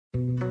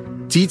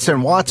Dietz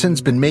and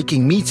Watson's been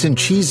making meats and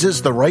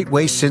cheeses the right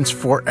way since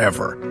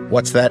forever.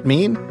 What's that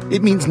mean?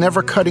 It means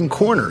never cutting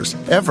corners,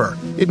 ever.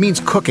 It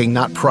means cooking,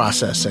 not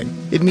processing.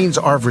 It means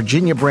our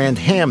Virginia brand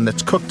ham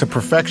that's cooked to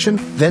perfection,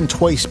 then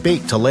twice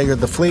baked to layer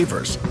the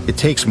flavors. It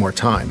takes more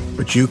time,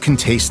 but you can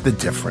taste the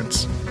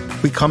difference.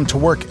 We come to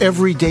work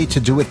every day to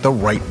do it the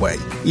right way,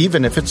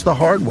 even if it's the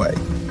hard way.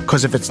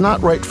 Because if it's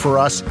not right for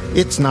us,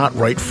 it's not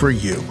right for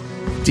you.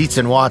 Dietz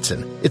and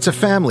Watson, it's a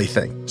family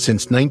thing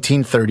since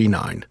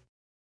 1939.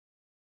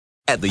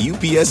 At the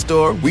UPS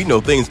Store, we know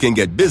things can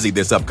get busy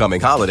this upcoming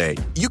holiday.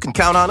 You can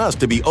count on us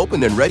to be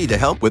open and ready to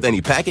help with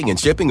any packing and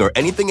shipping or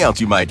anything else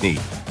you might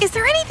need. Is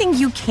there anything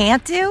you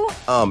can't do?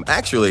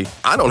 Actually,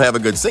 I don't have a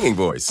good singing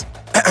voice.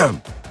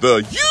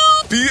 The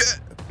UPS...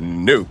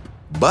 Nope.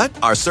 But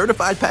our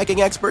certified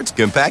packing experts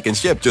can pack and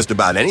ship just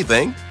about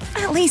anything.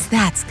 At least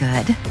that's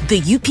good.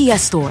 The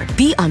UPS Store.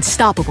 Be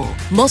unstoppable.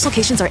 Most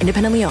locations are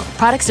independently owned.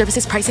 Product,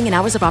 services, pricing, and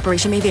hours of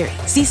operation may vary.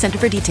 See Center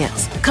for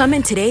details. Come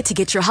in today to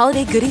get your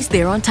holiday goodies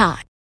there on time.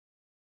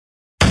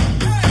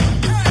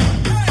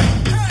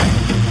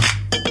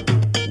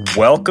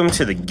 Welcome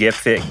to the Get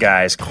Fit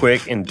Guys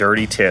quick and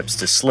dirty tips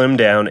to slim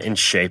down and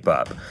shape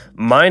up.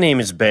 My name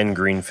is Ben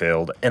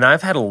Greenfield, and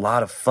I've had a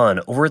lot of fun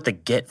over at the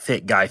Get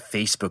Fit Guy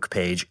Facebook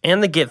page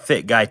and the Get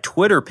Fit Guy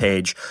Twitter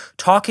page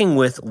talking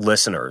with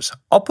listeners.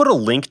 I'll put a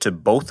link to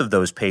both of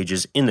those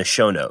pages in the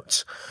show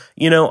notes.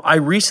 You know, I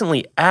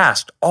recently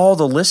asked all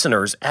the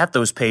listeners at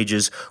those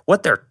pages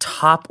what their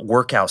top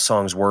workout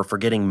songs were for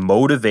getting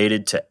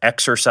motivated to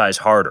exercise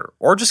harder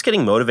or just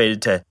getting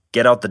motivated to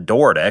get out the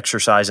door to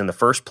exercise in the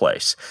first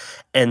place.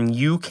 And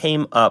you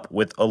came up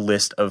with a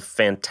list of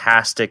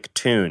fantastic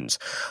tunes.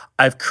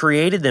 I've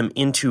created them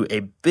into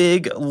a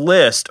big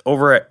list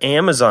over at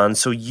Amazon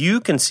so you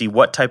can see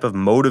what type of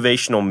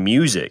motivational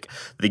music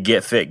the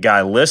Get Fit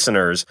Guy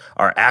listeners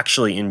are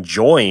actually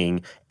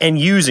enjoying and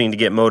using to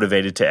get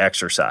motivated to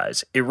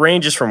exercise. It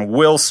ranges from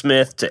Will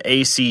Smith to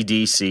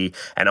AC/DC,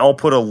 and I'll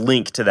put a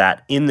link to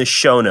that in the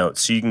show notes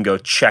so you can go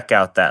check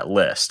out that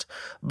list.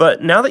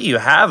 But now that you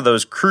have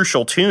those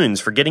crucial tunes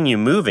for getting you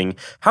moving,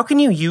 how can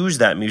you use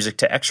that music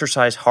to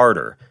exercise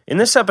harder? In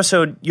this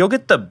episode, you'll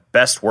get the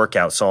best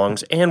workout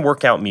songs and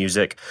workout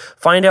music,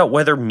 find out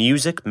whether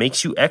music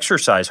makes you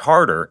exercise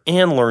harder,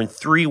 and learn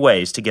 3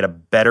 ways to get a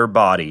better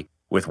body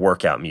with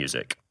workout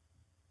music.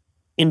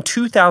 In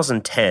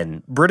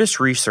 2010, British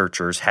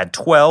researchers had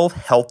 12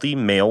 healthy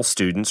male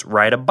students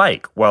ride a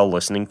bike while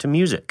listening to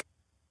music.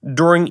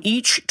 During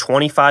each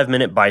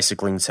 25-minute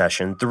bicycling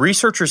session, the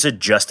researchers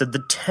adjusted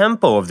the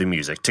tempo of the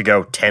music to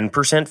go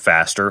 10%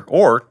 faster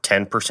or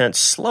 10%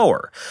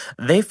 slower.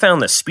 They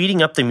found that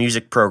speeding up the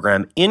music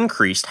program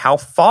increased how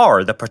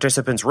far the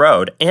participants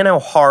rode and how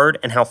hard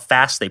and how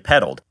fast they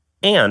pedaled.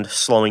 And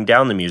slowing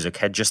down the music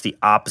had just the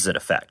opposite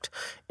effect.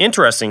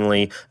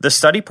 Interestingly, the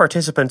study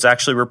participants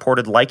actually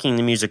reported liking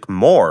the music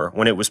more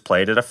when it was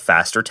played at a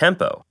faster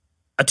tempo.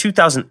 A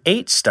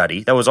 2008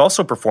 study that was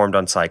also performed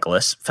on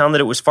cyclists found that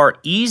it was far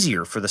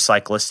easier for the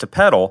cyclists to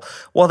pedal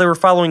while they were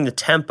following the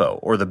tempo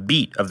or the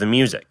beat of the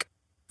music.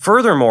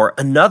 Furthermore,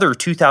 another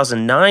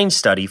 2009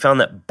 study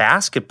found that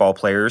basketball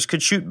players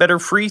could shoot better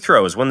free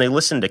throws when they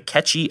listened to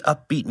catchy,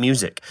 upbeat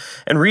music.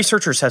 And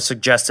researchers have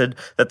suggested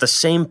that the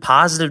same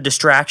positive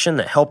distraction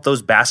that helped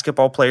those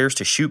basketball players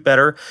to shoot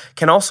better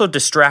can also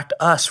distract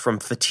us from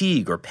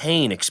fatigue or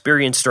pain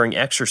experienced during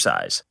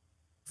exercise.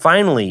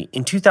 Finally,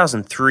 in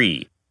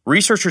 2003,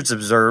 researchers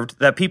observed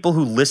that people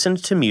who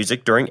listened to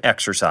music during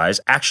exercise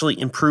actually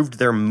improved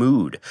their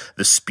mood,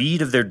 the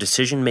speed of their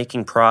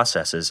decision-making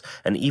processes,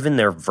 and even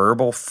their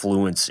verbal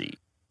fluency.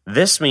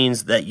 This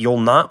means that you'll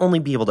not only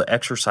be able to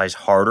exercise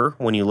harder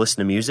when you listen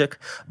to music,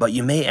 but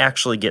you may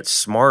actually get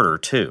smarter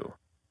too.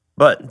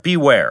 But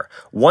beware,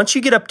 once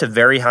you get up to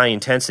very high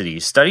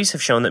intensity, studies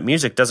have shown that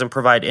music doesn't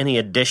provide any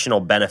additional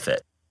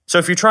benefit. So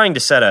if you're trying to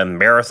set a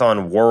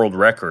marathon world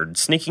record,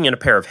 sneaking in a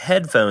pair of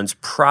headphones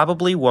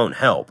probably won't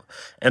help.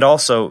 And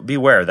also,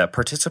 beware that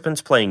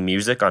participants playing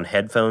music on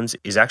headphones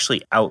is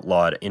actually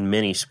outlawed in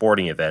many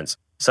sporting events,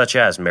 such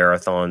as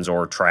marathons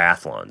or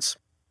triathlons.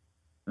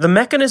 The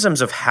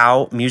mechanisms of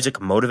how music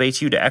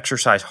motivates you to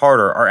exercise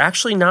harder are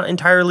actually not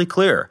entirely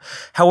clear.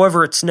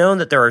 However, it's known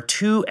that there are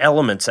 2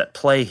 elements at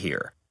play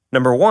here.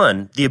 Number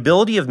 1, the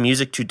ability of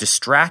music to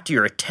distract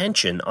your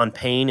attention on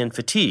pain and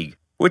fatigue,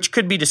 which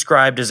could be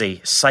described as a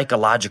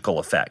psychological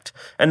effect.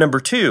 And number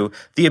 2,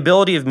 the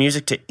ability of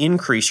music to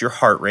increase your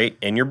heart rate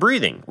and your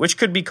breathing, which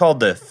could be called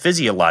the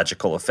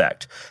physiological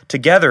effect.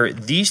 Together,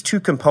 these 2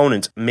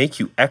 components make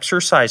you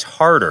exercise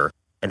harder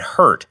and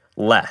hurt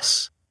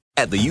less.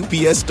 At the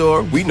UPS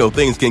Store, we know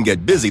things can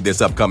get busy this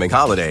upcoming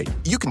holiday.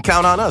 You can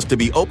count on us to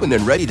be open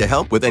and ready to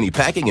help with any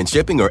packing and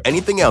shipping or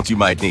anything else you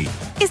might need.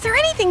 Is there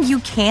anything you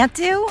can't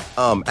do?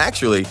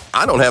 Actually,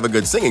 I don't have a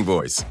good singing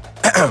voice.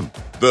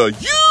 The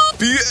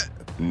UPS...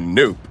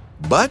 Nope.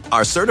 But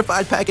our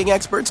certified packing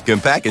experts can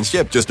pack and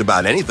ship just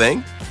about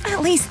anything.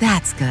 At least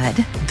that's good.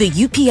 The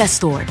UPS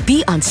Store.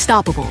 Be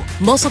unstoppable.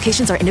 Most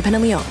locations are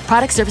independently owned.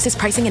 Product, services,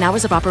 pricing, and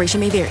hours of operation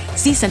may vary.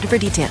 See Center for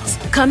details.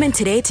 Come in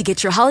today to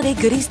get your holiday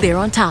goodies there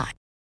on time.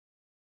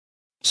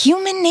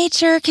 Human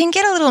nature can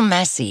get a little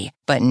messy,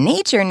 but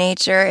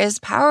nature is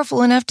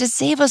powerful enough to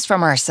save us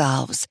from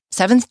ourselves.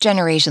 Seventh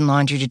Generation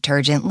Laundry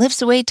Detergent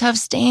lifts away tough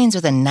stains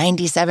with a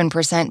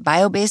 97%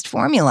 bio-based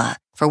formula.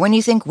 For when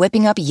you think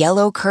whipping up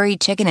yellow curry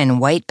chicken in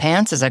white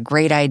pants is a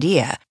great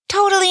idea.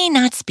 Totally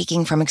not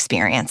speaking from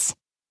experience.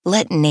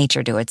 Let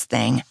nature do its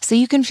thing so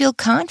you can feel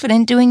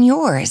confident doing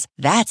yours.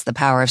 That's the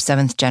power of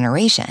Seventh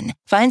Generation.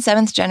 Find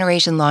Seventh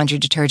Generation Laundry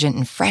Detergent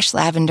in fresh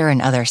lavender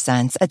and other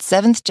scents at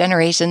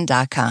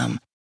seventhgeneration.com.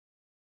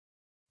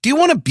 Do you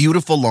want a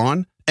beautiful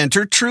lawn?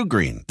 Enter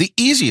TruGreen, the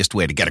easiest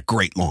way to get a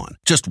great lawn.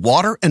 Just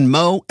water and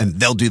mow, and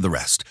they'll do the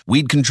rest.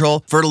 Weed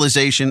control,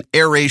 fertilization,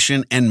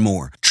 aeration, and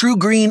more.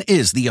 TruGreen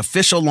is the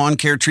official lawn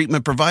care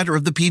treatment provider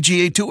of the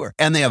PGA Tour,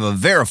 and they have a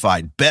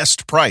verified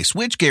best price,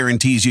 which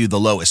guarantees you the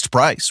lowest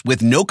price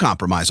with no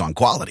compromise on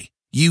quality.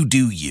 You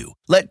do you.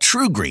 Let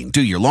TruGreen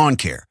do your lawn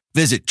care.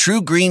 Visit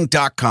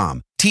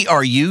TruGreen.com,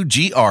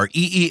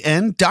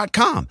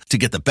 TruGreen.com, to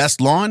get the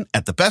best lawn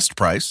at the best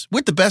price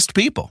with the best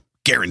people.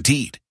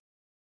 Guaranteed.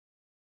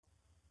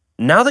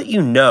 Now that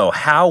you know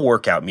how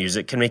workout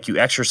music can make you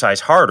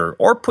exercise harder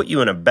or put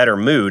you in a better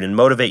mood and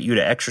motivate you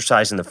to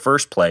exercise in the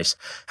first place,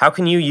 how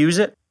can you use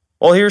it?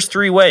 Well, here's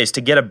 3 ways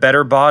to get a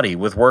better body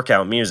with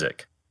workout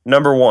music.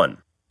 Number 1,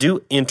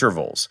 do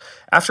intervals.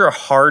 After a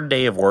hard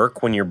day of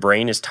work, when your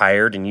brain is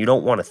tired and you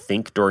don't want to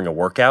think during a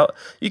workout,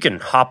 you can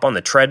hop on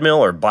the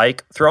treadmill or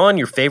bike, throw on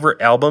your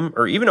favorite album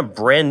or even a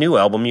brand new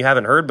album you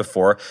haven't heard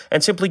before,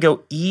 and simply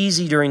go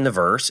easy during the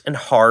verse and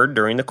hard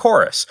during the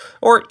chorus,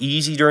 or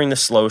easy during the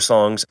slow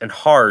songs and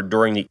hard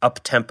during the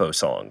up-tempo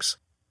songs.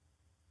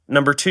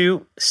 Number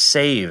 2,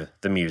 save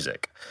the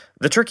music.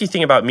 The tricky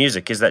thing about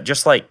music is that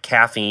just like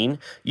caffeine,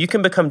 you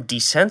can become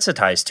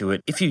desensitized to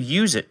it if you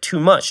use it too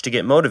much to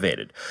get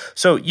motivated.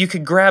 So you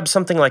could grab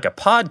something like a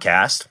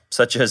podcast,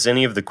 such as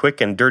any of the Quick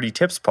and Dirty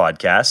Tips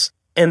podcasts,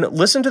 and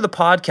listen to the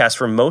podcast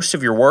for most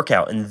of your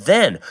workout. And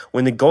then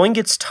when the going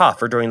gets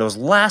tough or during those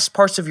last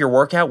parts of your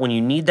workout when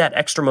you need that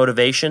extra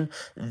motivation,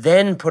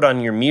 then put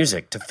on your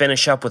music to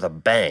finish up with a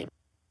bang.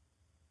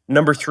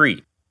 Number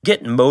 3,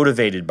 get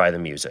motivated by the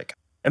music.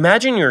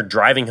 Imagine you're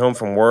driving home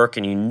from work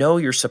and you know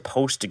you're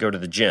supposed to go to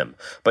the gym,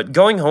 but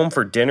going home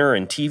for dinner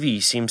and TV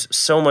seems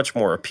so much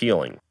more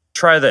appealing.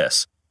 Try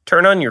this.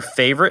 Turn on your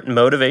favorite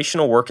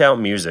motivational workout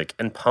music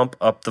and pump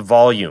up the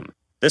volume.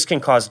 This can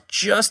cause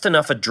just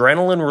enough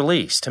adrenaline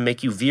release to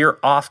make you veer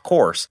off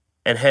course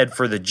and head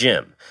for the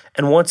gym.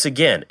 And once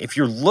again, if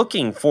you're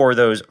looking for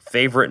those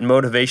favorite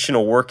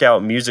motivational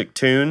workout music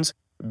tunes,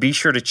 be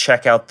sure to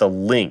check out the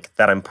link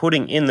that I'm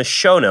putting in the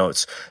show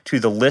notes to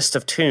the list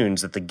of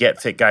tunes that the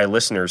Get Fit Guy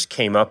listeners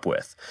came up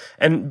with.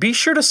 And be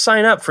sure to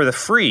sign up for the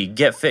free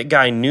Get Fit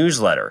Guy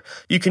newsletter.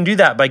 You can do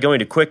that by going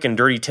to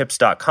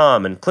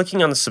quickanddirtytips.com and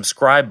clicking on the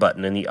subscribe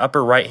button in the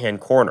upper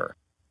right-hand corner.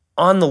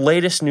 On the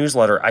latest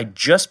newsletter, I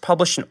just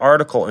published an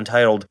article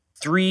entitled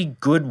 3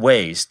 Good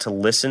Ways to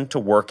Listen to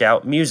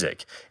Workout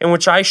Music, in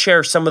which I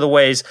share some of the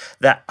ways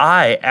that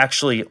I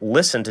actually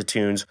listen to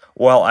tunes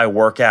while I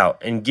work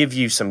out and give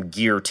you some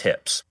gear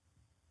tips.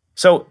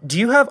 So, do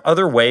you have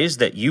other ways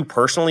that you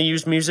personally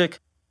use music?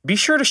 Be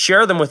sure to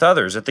share them with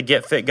others at the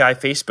Get Fit Guy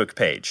Facebook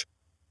page.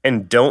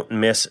 And don't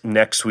miss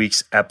next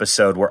week's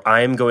episode where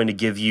I am going to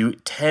give you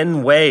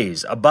 10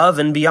 ways above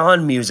and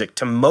beyond music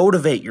to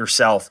motivate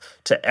yourself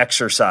to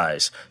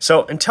exercise.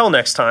 So until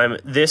next time,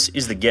 this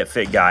is the Get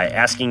Fit Guy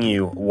asking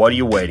you, what are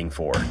you waiting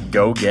for?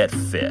 Go get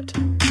fit.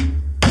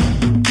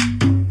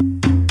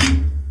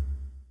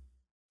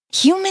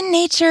 Human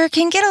nature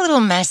can get a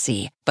little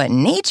messy, but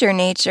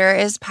nature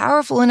is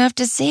powerful enough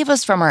to save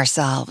us from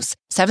ourselves.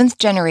 Seventh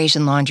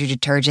Generation Laundry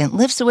Detergent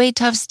lifts away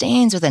tough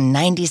stains with a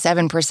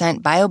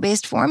 97%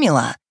 bio-based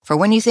formula. For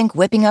when you think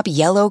whipping up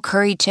yellow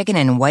curry chicken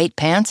in white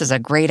pants is a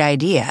great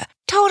idea.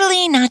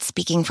 Totally not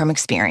speaking from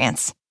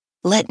experience.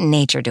 Let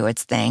nature do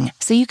its thing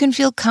so you can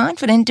feel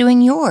confident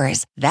doing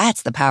yours.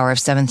 That's the power of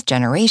Seventh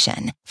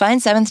Generation.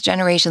 Find Seventh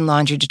Generation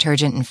Laundry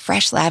Detergent in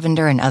fresh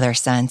lavender and other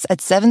scents at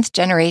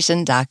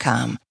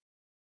seventhgeneration.com.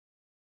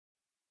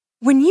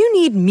 When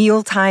you need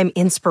mealtime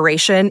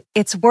inspiration,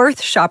 it's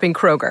worth shopping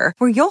Kroger,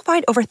 where you'll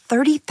find over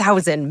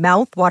 30,000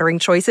 mouth-watering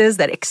choices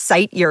that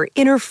excite your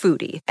inner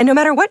foodie. And no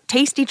matter what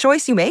tasty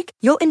choice you make,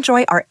 you'll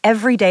enjoy our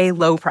everyday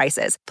low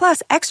prices,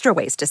 plus extra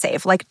ways to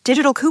save, like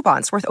digital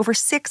coupons worth over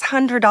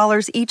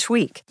 $600 each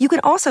week. You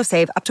can also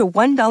save up to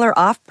 $1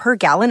 off per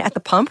gallon at the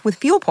pump with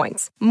fuel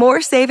points.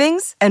 More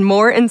savings and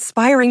more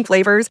inspiring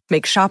flavors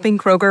make shopping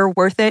Kroger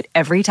worth it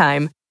every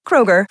time.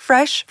 Kroger,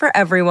 fresh for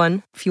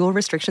everyone. Fuel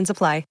restrictions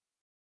apply.